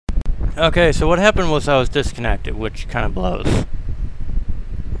Okay, so what happened was I was disconnected, which kind of blows.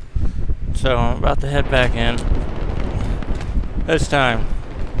 So I'm about to head back in. This time,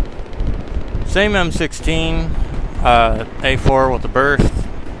 same M16, A4 with the burst,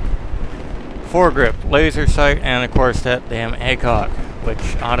 foregrip, laser sight, and of course that damn Acog,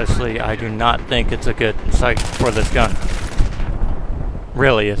 which honestly I do not think it's a good sight for this gun.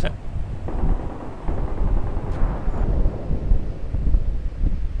 Really isn't.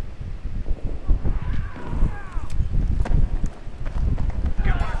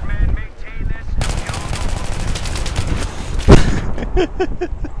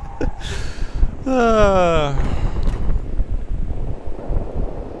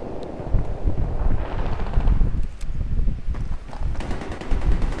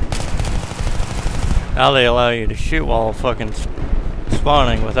 Now they allow you to shoot while fucking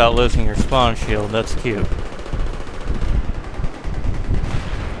spawning without losing your spawn shield. That's cute. We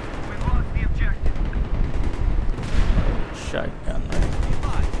lost the objective. Shotgun there.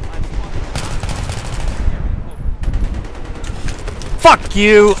 Fuck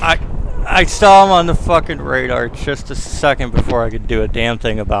you! I saw him on the fucking radar just a second before I could do a damn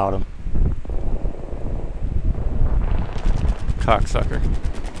thing about him. Cocksucker.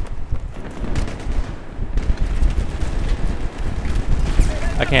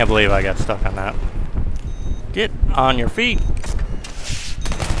 I can't believe I got stuck on that. Get on your feet.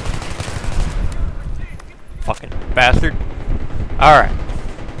 Fucking bastard. Alright.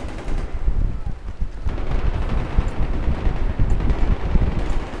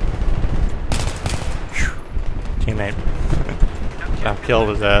 Teammate. I killed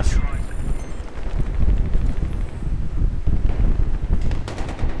his ass.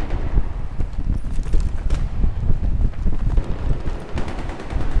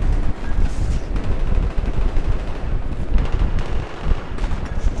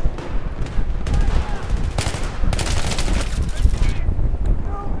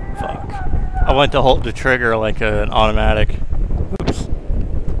 I went to hold the trigger like an automatic. Oops.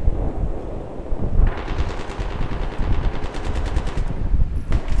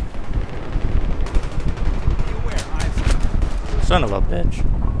 Son of a bitch.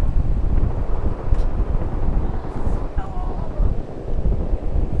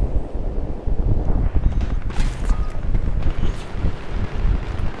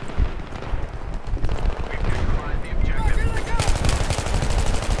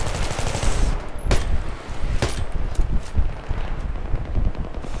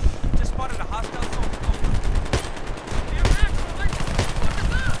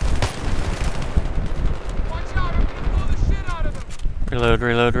 Reload,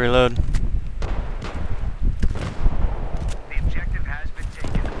 reload, reload. The objective has been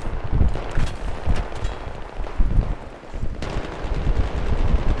taken.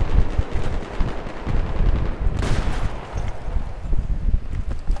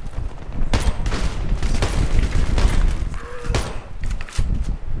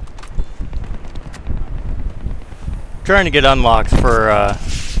 Trying to get unlocks for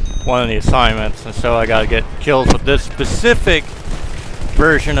one of the assignments, and so I gotta get kills with this specific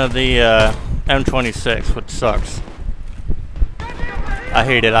version of the M16, which sucks. I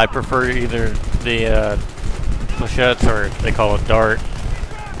hate it. I prefer either the flechettes, or they call it dart.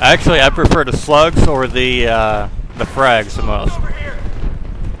 Actually, I prefer the slugs or the frags the most.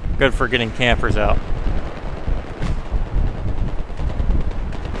 Good for getting campers out.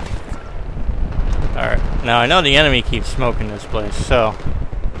 Alright, now I know the enemy keeps smoking this place, so...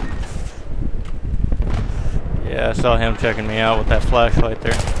 Yeah, I saw him checking me out with that flashlight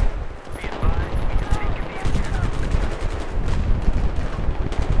there.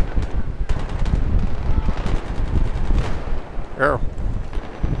 Girl.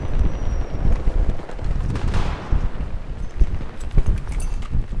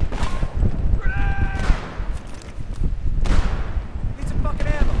 Need some fucking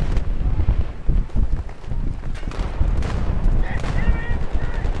ammo.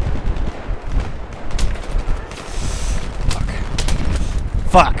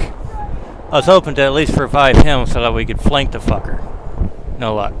 Fuck. I was hoping to at least revive him so that we could flank the fucker.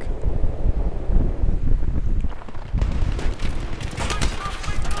 No luck.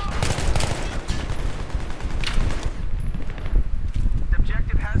 The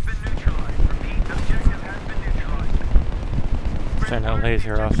objective has been neutralized. Repeat, the objective has been neutralized. Turn that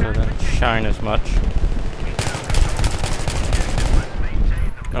laser off so it doesn't shine as much.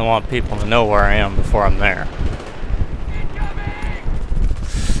 I don't want people to know where I am before I'm there.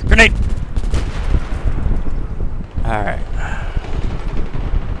 Grenade! Alright.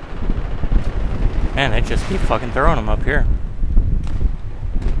 Man, they just keep fucking throwing them up here.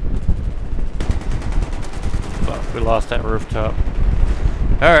 We lost that rooftop.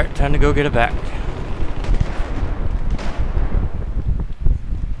 Alright, time to go get it back.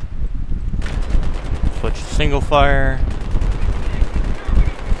 Switch to single fire.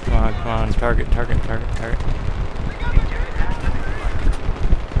 Come on, come on. Target, target, target, target.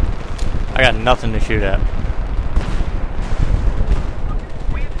 I got nothing to shoot at.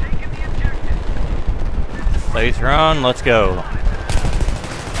 Laser on, let's go.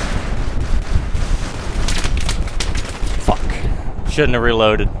 Fuck. Shouldn't have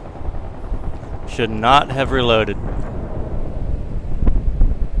reloaded. Should not have reloaded.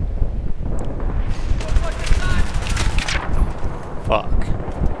 Fuck.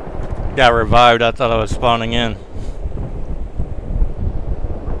 Got revived, I thought I was spawning in.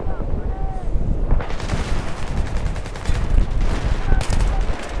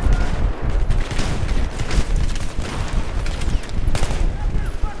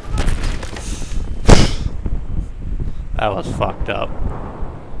 That was fucked up.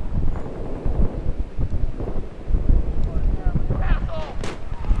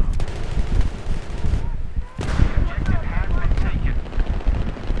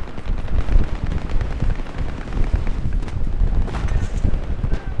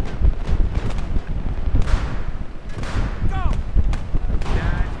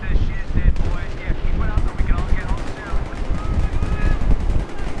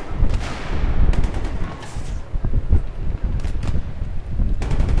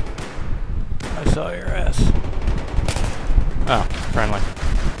 Saw your ass. Oh, friendly.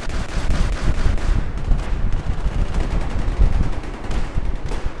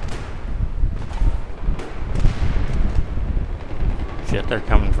 Shit, they're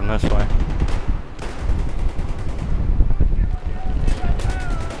coming from this way.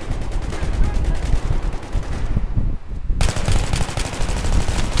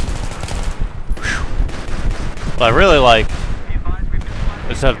 What I really like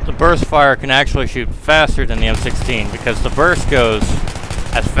is that the burst fire can actually shoot faster than the M16 because the burst goes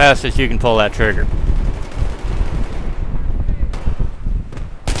as fast as you can pull that trigger,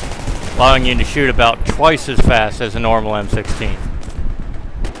 allowing you to shoot about twice as fast as a normal M16.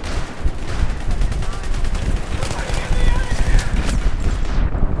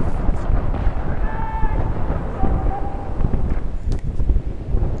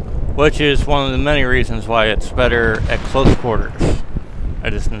 Which is one of the many reasons why it's better at close quarters.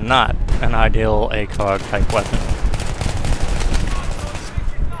 It is not an ideal Acog type weapon.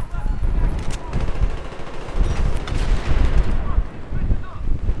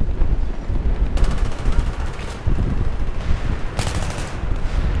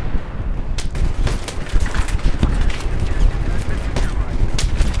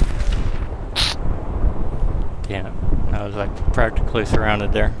 Damn it. I was like practically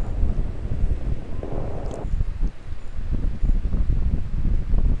surrounded there.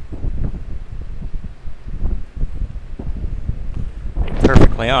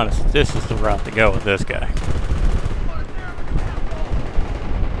 Perfectly honest, this is the route to go with this guy.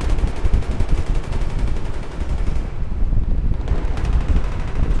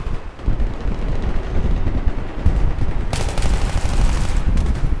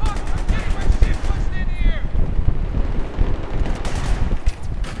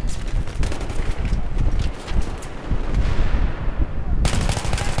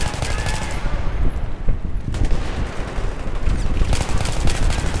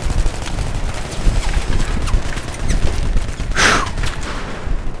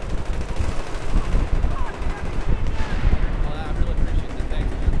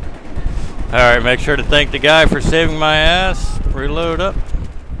 Alright, make sure to thank the guy for saving my ass. Reload up. The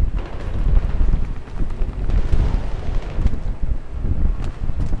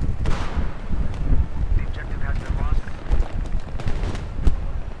objective has been lost.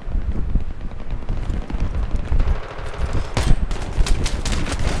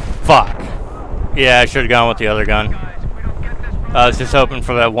 Fuck. Yeah, I should have gone with the other gun. I was just hoping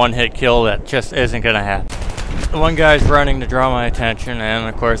for that one-hit kill that just isn't gonna happen. The one guy's running to draw my attention, and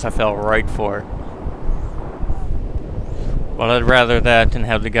of course I fell right for it. But I'd rather that than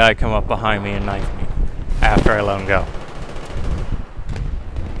have the guy come up behind me and knife me after I let him go.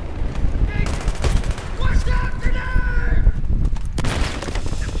 Watch out, grenade!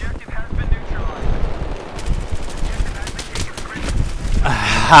 Objective has been neutralized. Objective has been taken.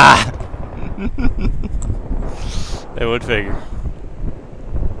 Ha! They would figure.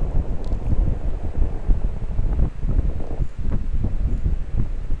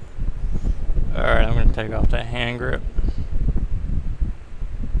 Alright, I'm going to take off that hand grip.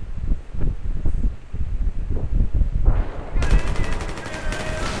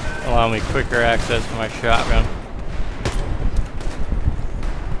 Allow me quicker access to my shotgun.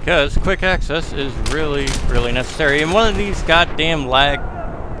 Because quick access is really, really necessary. And one of these goddamn lag...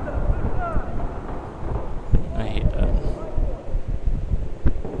 I hate that.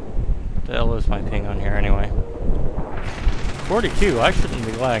 What the hell is my ping on here anyway? 42, I shouldn't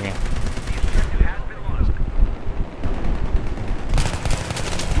be lagging.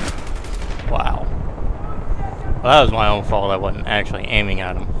 Wow. Well, that was my own fault. I wasn't actually aiming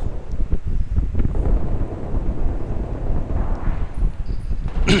at him.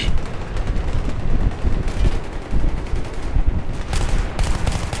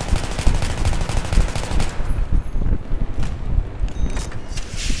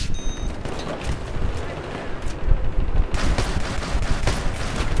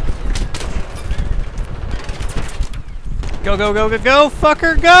 Go, go, go, go, go,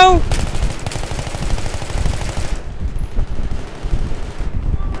 fucker, go!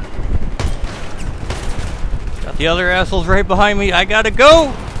 Got the other assholes right behind me. I gotta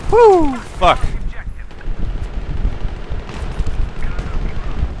go! Whoo! Fuck.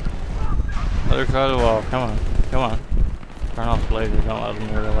 Other side of the wall. Come on. Come on. Turn off the laser. Don't let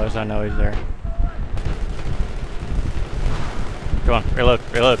him realize I know he's there. Come on. Reload.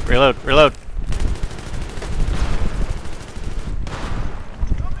 Reload. Reload. Reload.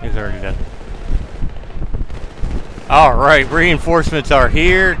 He's already dead. Alright. Reinforcements are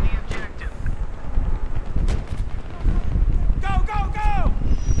here.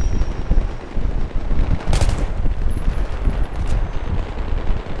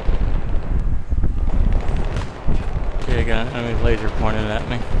 Okay, got an enemy laser pointed at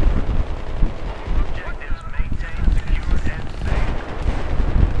me. Objectives maintained, secured, and safe.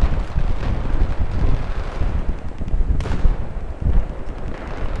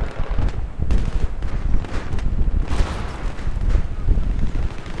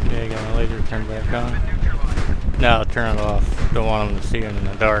 Okay, got my laser turned back on. No, turn it off. Don't want them to see it in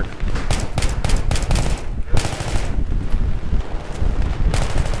the dark.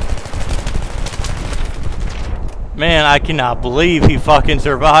 Man, I cannot believe he fucking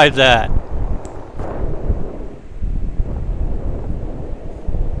survived that.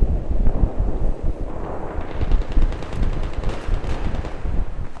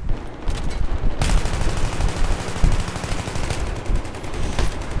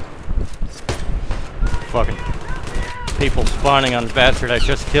 Fucking people spawning on the bastard I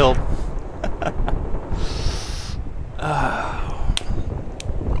just killed.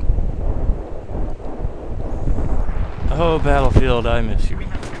 Oh, Battlefield, I miss you.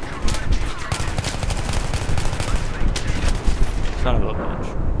 Son of a bitch.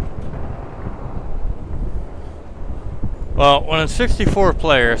 Well, when it's 64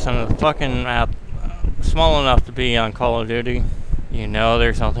 players on a fucking map small enough to be on Call of Duty, you know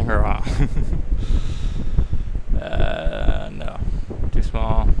there's something wrong. No. Too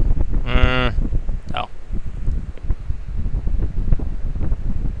small. No.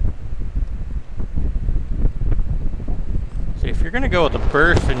 See, if you're gonna go with a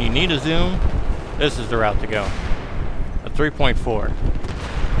burst and you need a zoom, this is the route to go. A 3.4.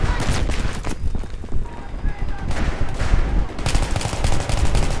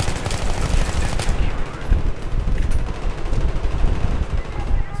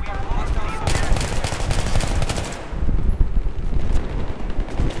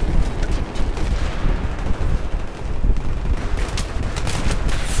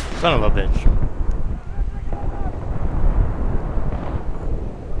 Son of a bitch.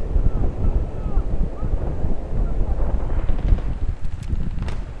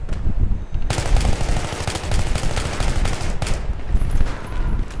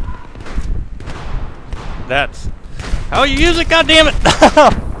 That's how you use it, goddammit!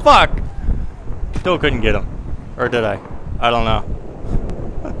 Fuck! Still couldn't get him. Or did I? I don't know.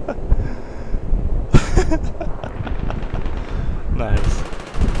 Nice.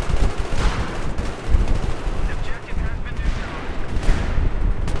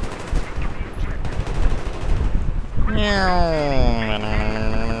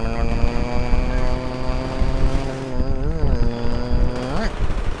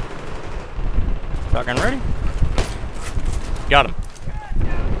 Fucking ready? Got him.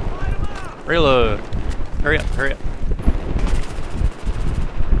 Reload. Hurry up, hurry up.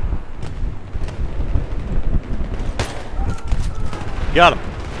 Got him.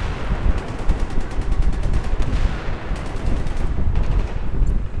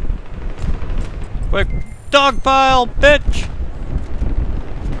 Quick dog pile, bitch!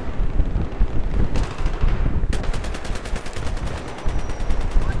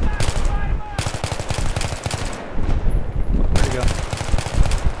 Where'd he go?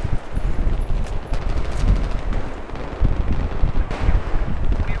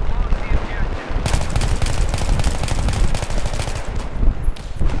 We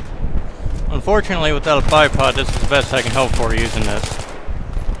Unfortunately, without a bipod, this is the best I can hope for using this.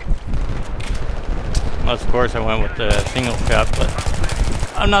 Unless, of course, I went with the single cap,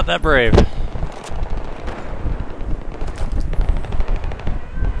 but I'm not that brave.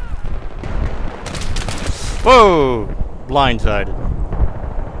 Whoa! Blindsided.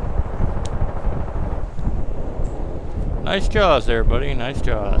 Nice jaws there, buddy. Nice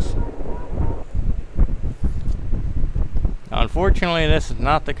jaws. Now, unfortunately, this is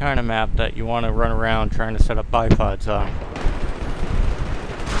not the kind of map that you want to run around trying to set up bipods on.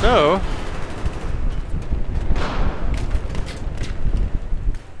 So...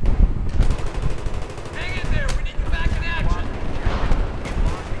 hang in there. We need you back in action.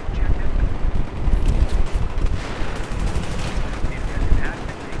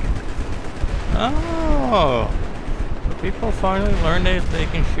 Oh! People finally learned that they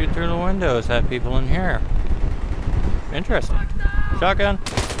can shoot through the windows at people in here. Interesting. Shotgun.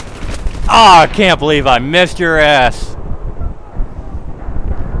 Ah, I can't believe I missed your ass.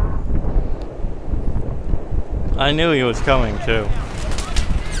 I knew he was coming too.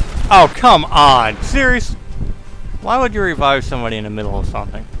 Oh, come on. Serious? Why would you revive somebody in the middle of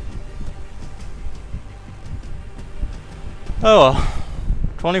something? Oh well.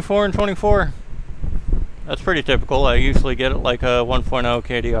 24 and 24. That's pretty typical. I usually get it like a 1.0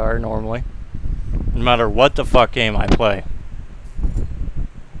 KDR normally. No matter what the fuck game I play.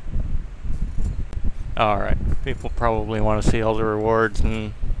 Alright. People probably want to see all the rewards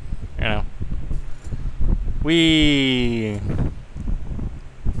and, you know. Whee!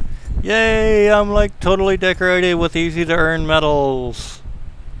 Yay! I'm like totally decorated with easy to earn medals.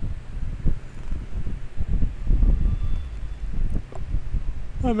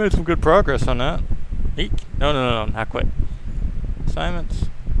 I made some good progress on that. Eek. No, not quite. Assignments.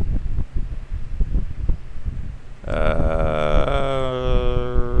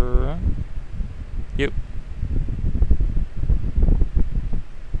 You.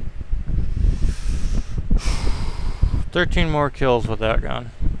 "13 more kills with that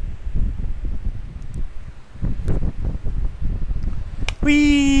gun.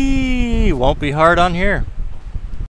 Whee! Won't be hard on here.